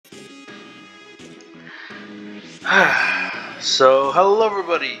So, hello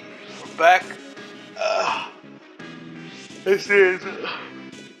everybody, we're back. This is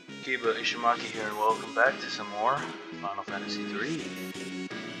Kiba Ishimaki here, and welcome back to some more Final Fantasy III.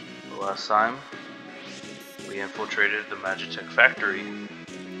 The last time, we infiltrated the Magitech factory.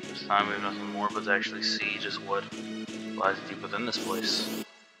 This time we have nothing more but to actually see just what lies deep within this place.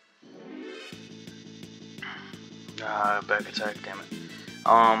 Back attack, damn it.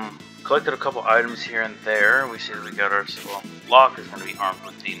 Collected a couple items here and there. We see that we got our, well, Locke is going to be armed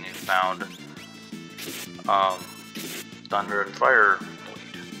with the newfound Thunder and Fire Blade.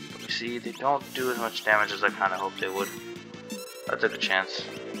 But we see they don't do as much damage as I kind of hoped they would. I took a chance.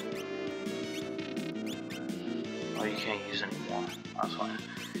 Oh, you can't use anymore. That's fine.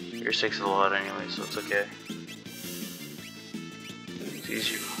 Your 6 is a lot anyway, so it's okay. Let's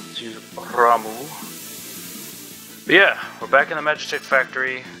use Ramuh. But yeah, we're back in the Magitech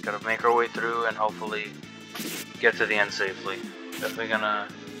factory. Gotta make our way through and hopefully get to the end safely. Definitely gonna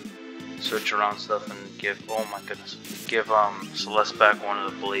search around stuff and give, oh my goodness, give Celeste back one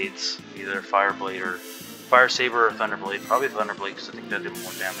of the blades, either Fire Blade or Fire Saber or Thunder Blade. Probably Thunder Blade because I think that did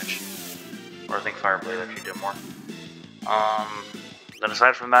more damage, or I think Fire Blade actually did more. Then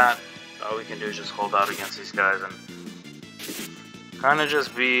aside from that, all we can do is just hold out against these guys and kind of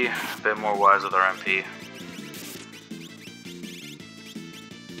just be a bit more wise with our MP.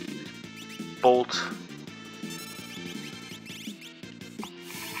 Bolt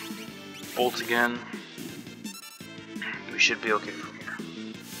again. We should be okay from here.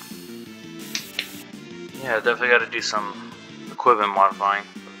 Yeah, definitely got to do some equipment modifying,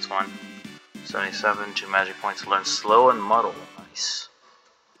 but it's fine. 77, 2 magic points to learn Slow and Muddle. Nice.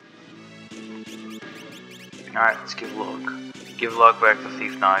 Alright, let's give Locke. Give Locke back the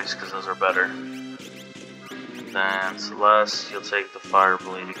Thief Knives, because those are better. And then Celeste, you'll take the Fire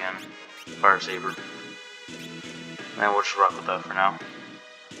Blade again. Fire Saber. And we'll just rock with that for now.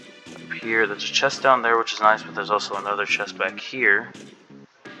 Up here, there's a chest down there, which is nice, but there's also another chest back here.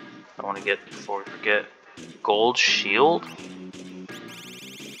 I want to get, before we forget, Gold Shield.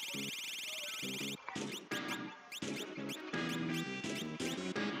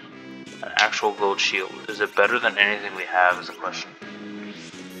 An actual gold shield. Is it better than anything we have is a question.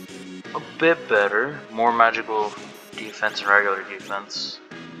 A bit better. More magical defense and regular defense.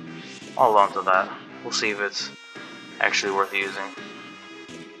 I'll hold on to that. We'll see if it's actually worth using.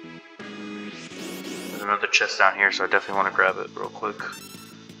 There's another chest down here, so I definitely want to grab it real quick.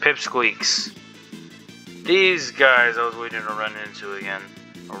 Pipsqueaks. These guys I was waiting to run into again.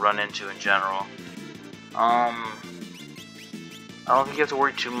 Or run into in general. I don't think you have to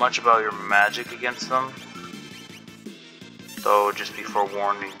worry too much about your magic against them. Though, just be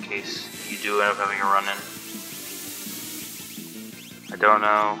forewarned in case you do end up having a run-in. I don't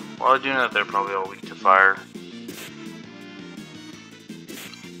know. Well, I do know that they're probably all weak to fire.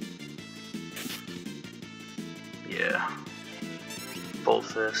 Yeah. Bolt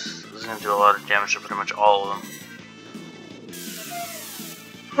Fist. This is going to do a lot of damage to pretty much all of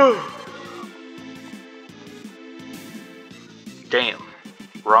them. Damn.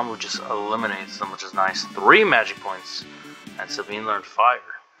 Ramuh just eliminates them, which is nice. 3 magic points. And Sabine learned Fire.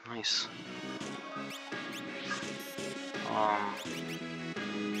 Nice.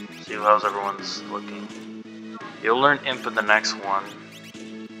 See how's everyone's looking. You'll learn Imp in the next one.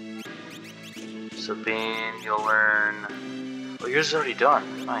 Sabine, you'll learn... Oh, yours is already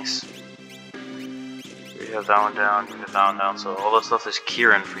done. Nice. You have that one down, you have that one down, so all that stuff is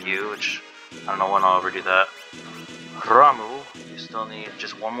Kieran for you, which I don't know when I'll ever do that. Ramuh, you still need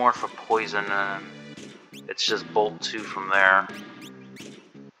just one more for poison, and it's just Bolt 2 from there.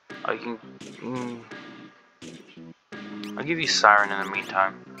 I can... I'll give you Siren in the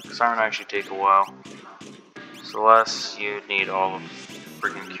meantime. Siren actually take a while. Celeste, you need all of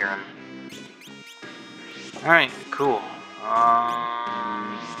freaking Kieran. Alright, cool.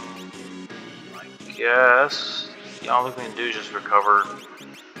 I guess the only thing we can do is just recover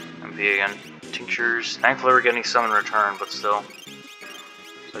MP again. Tinctures. Thankfully we're getting some in return, but still.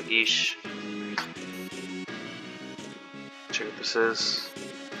 It's like, yeesh. Check what this is.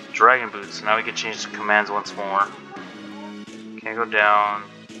 Dragon Boots. Now we can change the commands once more. Can't go down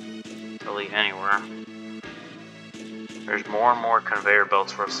really anywhere. There's more and more conveyor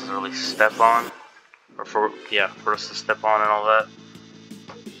belts for us to really step on. Or for us to step on and all that.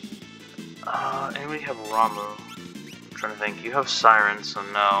 Anybody have Ramuh? I'm trying to think. You have Siren, so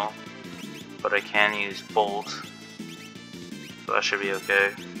no. But I can use Bolt. So that should be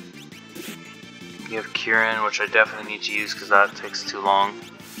okay. You have Kieran, which I definitely need to use because that takes too long.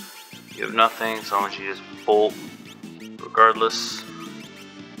 You have nothing, so I'm going to use Bolt regardless.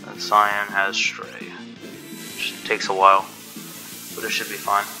 And Cyan has Stray. Just Takes a while, but it should be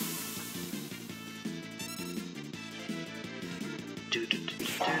fine.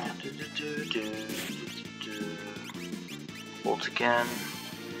 Bolt again.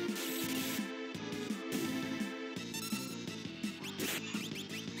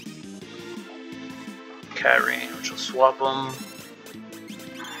 Cat Rain, which will swap them.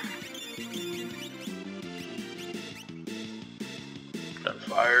 Done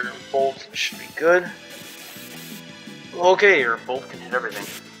fire and bolt, should be good. Okay, your bolt can hit everything.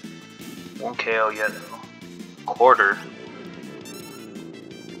 1 KO yet. Quarter.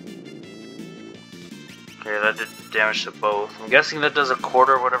 Okay, that did damage to both. I'm guessing that does a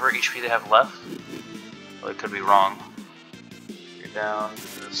quarter of whatever HP they have left. Well, I could be wrong. You're down.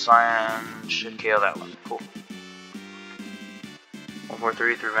 The Cyan should KO that one. Cool. 1, 4,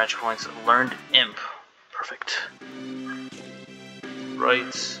 3, 3 magic points. Learned Imp. Perfect.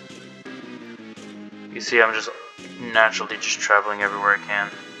 Right. You see, I'm just naturally just traveling everywhere I can.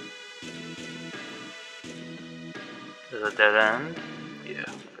 Is it a dead end? Yeah.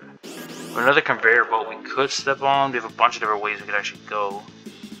 Okay. Another conveyor belt we could step on. We have a bunch of different ways we could actually go.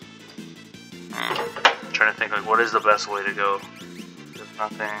 I'm trying to think, like, what is the best way to go? There's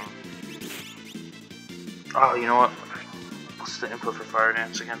nothing. Oh, you know what? What's the input for Fire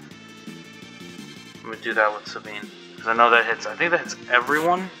Dance again? I'm gonna do that with Sabine. Because I know that hits, I think that hits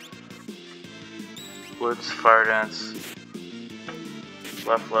everyone. Woods, Fire Dance.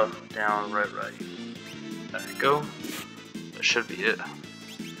 Left, left, down, right, right. There we go. That should be it.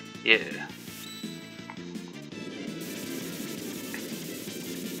 Yeah.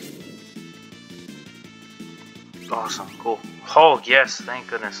 Awesome, cool. Oh, yes, thank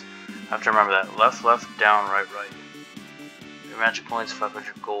goodness. I have to remember that. Left, left, down, right, right. Your magic points,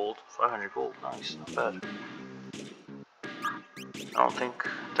 500 gold. 500 gold, nice, not bad. I don't think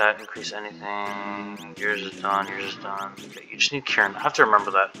that increased anything. Yours is done, yours is done. Okay, you just need Kieran. I have to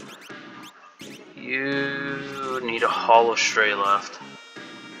remember that. You need a Hollow Stray left.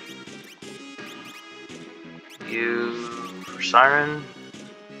 You, for Siren,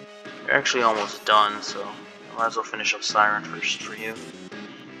 you're actually almost done, so I might as well finish up Siren first for you.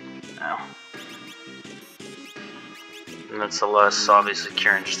 Now. And that's the less, obviously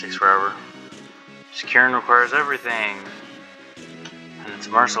Kieran just takes forever. Just Kieran requires everything. And it's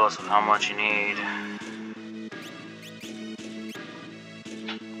merciless with how much you need.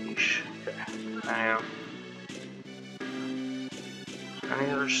 Yeesh. Okay.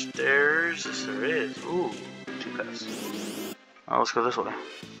 Any other stairs? Yes, there is. Ooh, 2 paths. Oh, let's go this way.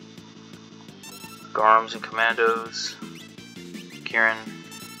 Garms and Commandos. Kieran.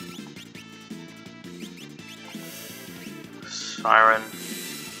 Siren.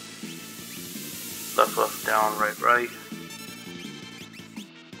 Left, left, down, right, right.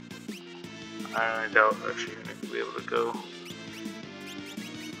 I doubt actually you're going to be able to go.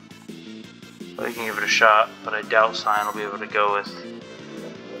 Well, you can give it a shot, but I doubt Cyan will be able to go with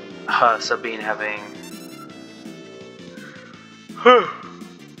Sabine having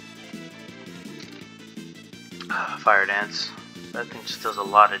Fire Dance. That thing just does a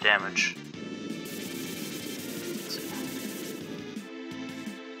lot of damage.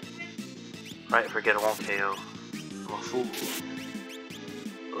 Right, forget it won't KO. I'm a fool.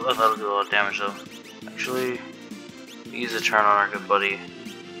 Oh, that'll do a lot of damage though. Actually, use a turn on our good buddy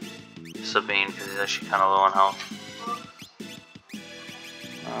Sabine because he's actually kind of low on health.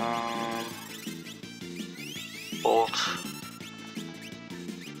 Bolt.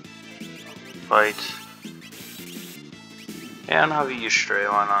 Fight. Yeah, I'm having you Stray,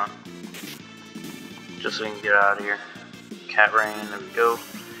 why not? Just so we can get out of here. Cat Rain, there we go.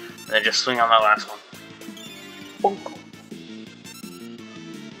 And then just swing on that last one. Bonk.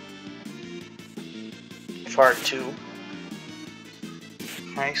 Fire 2.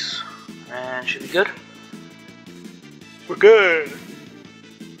 Nice. And should be good. We're good!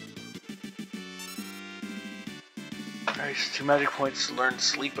 Nice. 2 magic points to learn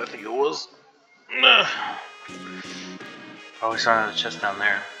sleep, I think it was. Oh, we saw another chest down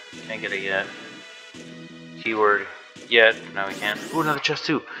there. Can't get it yet. Keyword yet. No, we can't. Ooh, another chest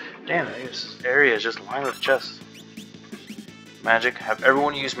too. Damn, this area is just lined with chests. Magic. Have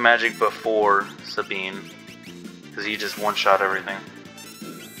everyone use magic before Sabine. Because he just one-shot everything.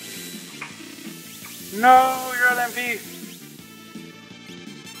 No, you're at MP.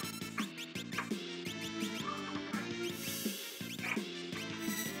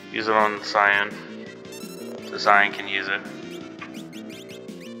 Use it on Cyan. So Cyan can use it.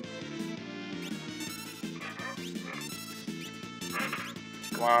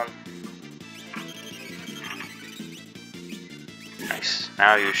 Come on. Nice.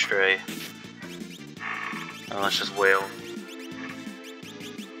 Now you Stray. And let's just wail.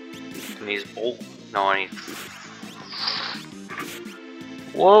 Needs. Oh, no, I need.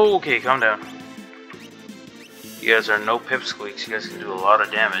 Whoa, okay, calm down. You guys are no pipsqueaks. You guys can do a lot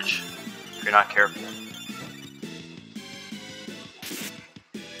of damage if you're not careful.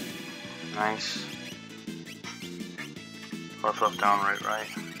 Nice. Left, left, down, right, right.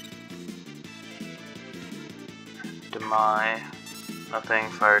 Demai. Nothing.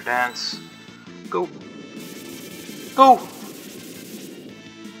 Fire dance. Go. Go!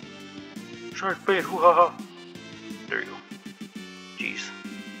 Shark bait. Hoo ha ha. There you go. Jeez.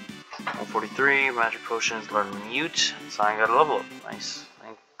 143. Magic potions. Learn mute. So I got a level up. Nice.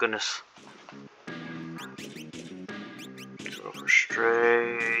 Thank goodness. So for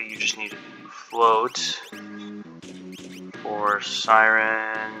stray, you just need to float. For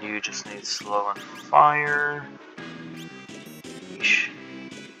siren, you just need slow and fire. Yeesh.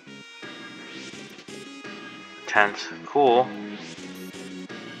 Tent, cool.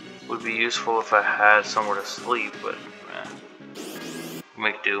 Would be useful if I had somewhere to sleep, but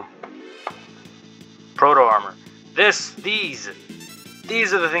make do. Proto armor. These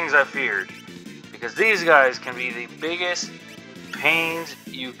are the things I feared, because these guys can be the biggest pains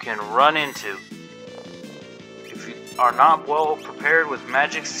you can run into. If you are not well prepared with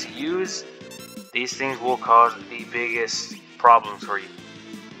magics to use, these things will cause the biggest problems for you.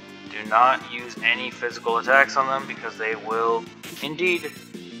 Do not use any physical attacks on them, because they will indeed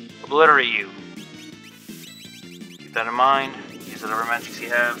obliterate you. Keep that in mind. Use whatever magics you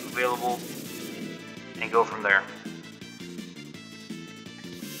have available and go from there.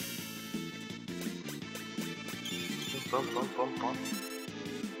 Boom, boom, boom, boom.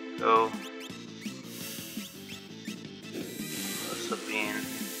 Go. Sabine.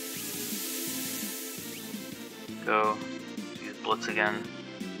 Go. Use Blitz again.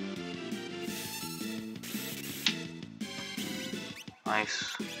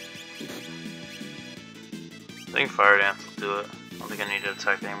 Nice. I think Fire Dance will do it. I don't think I need to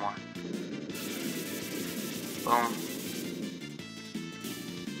attack anymore. Boom.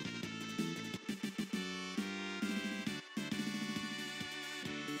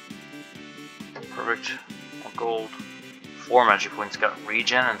 Perfect. More gold. 4 magic points. Got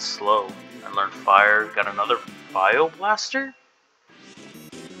regen and slow. I learned fire. Got another Bio Blaster?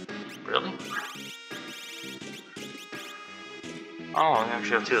 Really? Oh, I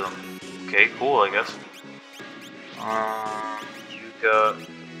actually have 2 of them. Okay, cool, I guess. You got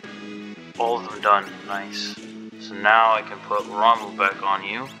all of them done. Nice. So now I can put Ramuh back on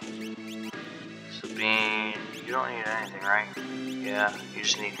you. Sabine, you don't need anything, right? Yeah, you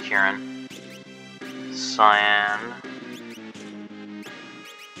just need Kirin. Cyan.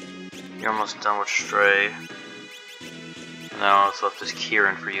 You're almost done with Stray. And then all that's left is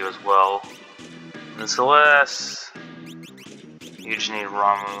Kirin for you as well. And Celeste, you just need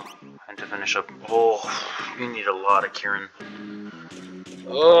Ramuh. And to finish up, oh, you need a lot of Kirin.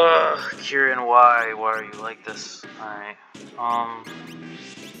 Ugh, Kirin, why? Why are you like this? Alright, not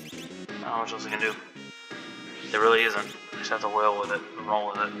much else I can do. There really isn't. I just have to wail with it and roll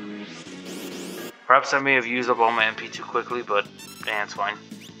with it. Perhaps I may have used up all my MP too quickly, but it's fine.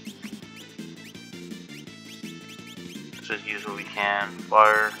 Let's just use what we can.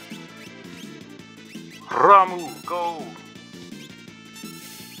 Fire. Ramuh, go!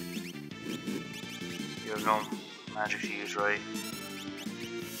 You have no magic to use, right?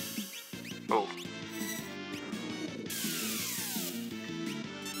 Oh.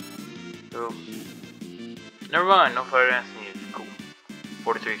 Go. Never mind, no fire dance needed. Cool.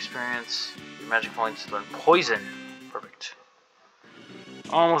 43 experience. Your magic points learn poison. Perfect.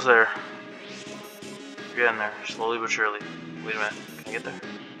 Almost there. You're getting there, slowly but surely. Wait a minute, can I get there?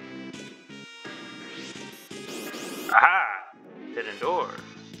 Aha! Hidden door.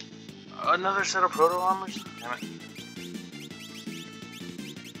 Another set of proto armors? Damn it.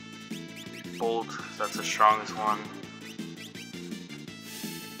 Bolt, that's the strongest one.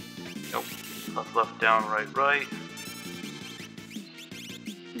 Nope. Left, left, down, right, right.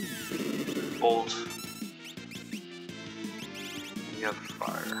 Bolt. You have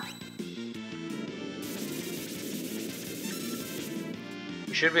fire.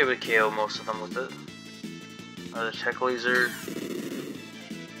 We should be able to KO most of them with it. Another tech laser.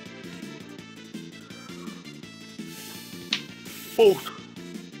 Bolt.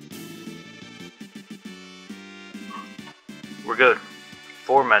 We're good.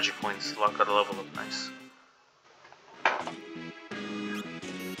 4 magic points. Lock out a level up. Nice.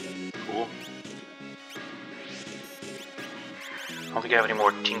 Cool. I don't think I have any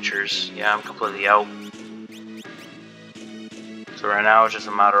more tinctures. Yeah, I'm completely out. So right now it's just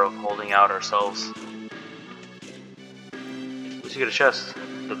a matter of holding out ourselves. least you get a chest.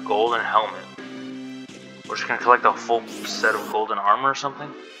 The golden helmet. We're just gonna collect a full set of golden armor or something?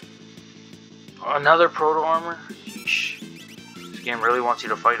 Another proto armor? Yeesh. This game really wants you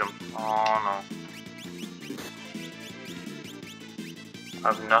to fight him. Oh no.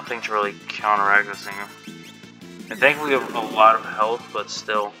 I have nothing to really counteract this thing. And thankfully we have a lot of health, but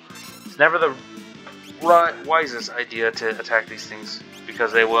still. It's never the wisest idea to attack these things,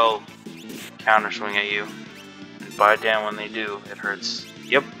 because they will counter swing at you. And by damn when they do, it hurts.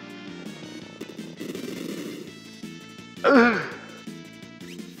 Yep. Ugh.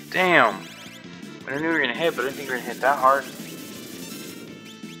 Damn. I knew you were gonna hit, but I didn't think you were gonna hit that hard.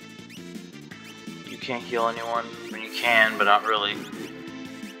 You can't heal anyone. I mean, you can, but not really.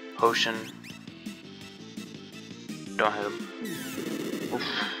 Potion. Don't hit him. Oof.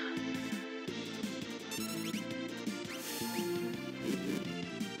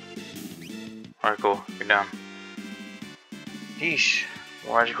 Alright, cool. You're down. Yeesh.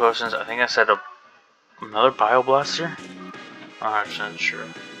 More magic potions. I think I set up another Bio Blaster? I'm not 100% sure.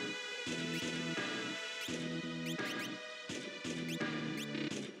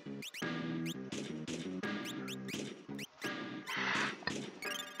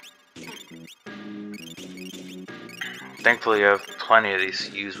 Thankfully I have plenty of these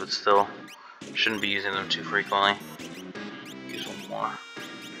to use, but still shouldn't be using them too frequently. Use one more.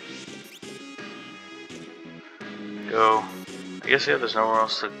 Go. I guess yeah, there's nowhere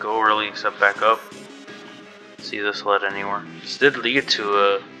else to go really except back up. See this led anywhere. This did lead to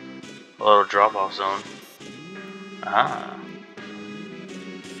a little drop off zone. Ah.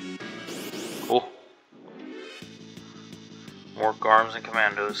 Cool. More Garms and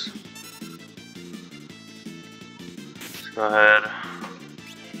Commandos. Go ahead.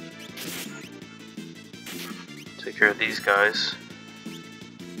 Take care of these guys.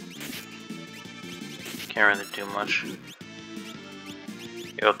 Can't really do much.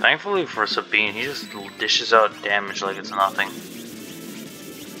 Yo, thankfully for Sabine, he just dishes out damage like it's nothing.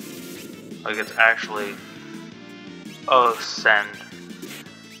 Like it's actually a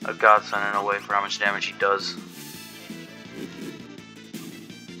godsend in a way for how much damage he does.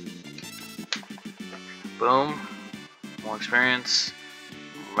 Boom. More experience,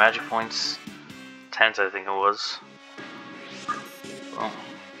 more magic points, 10s I think it was. Boom.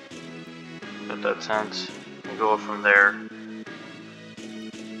 Got that 10s. Can go up from there.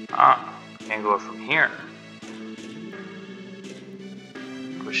 Ah, can't go up from here.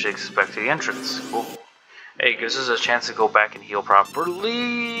 Which takes us back to the entrance. Cool. Hey, gives us a chance to go back and heal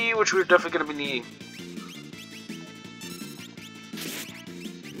properly, which we're definitely going to be needing.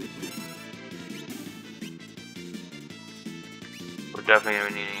 We're definitely going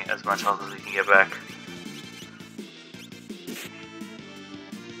to be needing as much health as we can get back.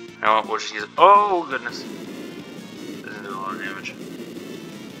 You know what, we'll just use... Oh, goodness. Doesn't do a lot of damage.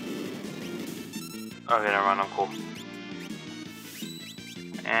 Okay, never mind, I'm cool.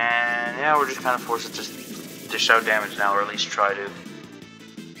 And yeah, we're just kind of forced to just dish out damage now, or at least try to.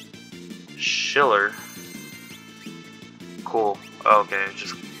 Schiller. Cool. Okay, it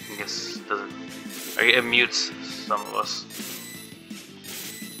just, I guess, doesn't... It mutes some of us.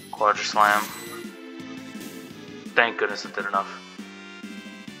 Quadra Slam. Thank goodness it did enough.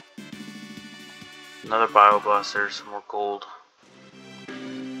 Another Bio Blaster, some more gold.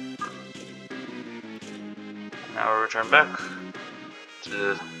 Now we return back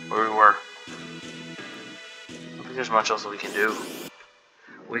to where we were. I don't think there's much else that we can do.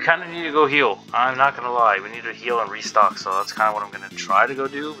 We kind of need to go heal. I'm not gonna lie, we need to heal and restock, so that's kind of what I'm gonna try to go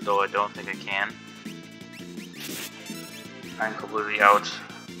do, though I don't think I can. I'm completely out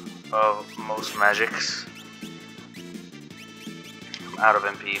of most magics. I'm out of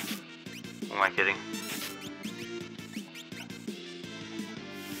MP. Who am I kidding?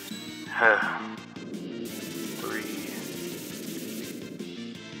 3,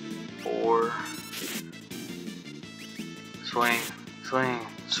 4. Swing, swing,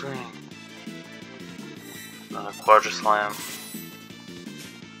 swing. Another Quadra Slam.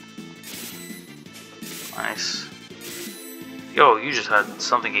 Nice. Yo, you just had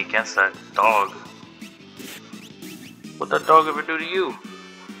something against that dog. What'd that dog ever do to you?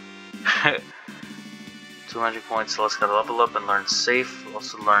 2 magic points, so let's gotta level up and learn safe. We'll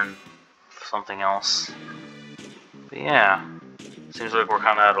also learn something else. But yeah, seems like we're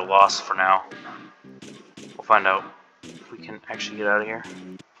kind of at a loss for now. We'll find out if we can actually get out of here.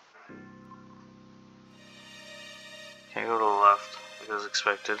 Can't go to the left, like as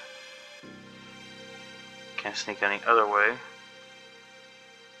expected. Can't sneak any other way.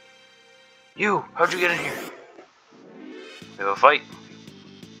 You! How'd you get in here? We have a fight.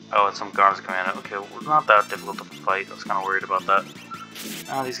 Oh, it's some Garza commando. Okay, well, not that difficult to fight. I was kind of worried about that.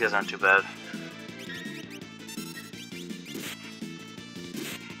 Oh, these guys aren't too bad.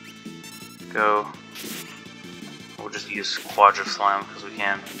 Go. We'll just use Quadra Slam because we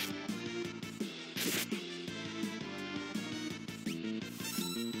can.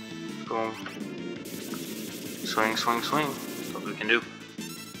 Boom. Swing, swing, swing. That's what we can do.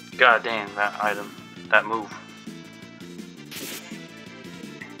 God dang, that item. That move.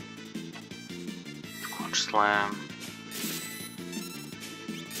 Quadra Slam.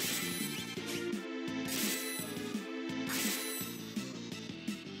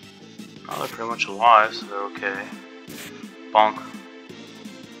 Oh, they're pretty much alive, so they're okay. Bonk.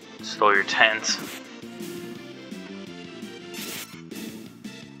 Stole your tent.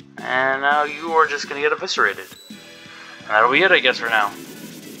 And now you are just gonna get eviscerated. And that'll be it, I guess, for now.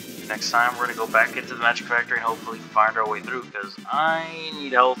 Next time, we're gonna go back into the Magic Factory and hopefully find our way through, because I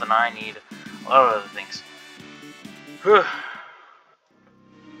need health and I need a lot of other things. Whew.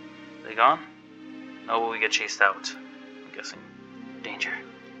 They gone? No, will we get chased out? I'm guessing. Danger.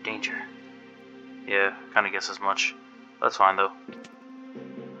 Danger. Yeah, kinda guess as much. That's fine, though.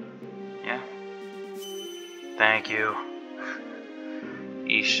 Yeah. Thank you.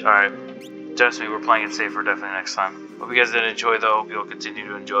 Eesh. Alright. Trust me, we're playing it safer definitely next time. Hope you guys did enjoy, though. Hope you'll continue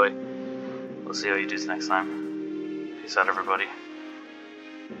to enjoy. We'll see how you do next time. Peace out, everybody.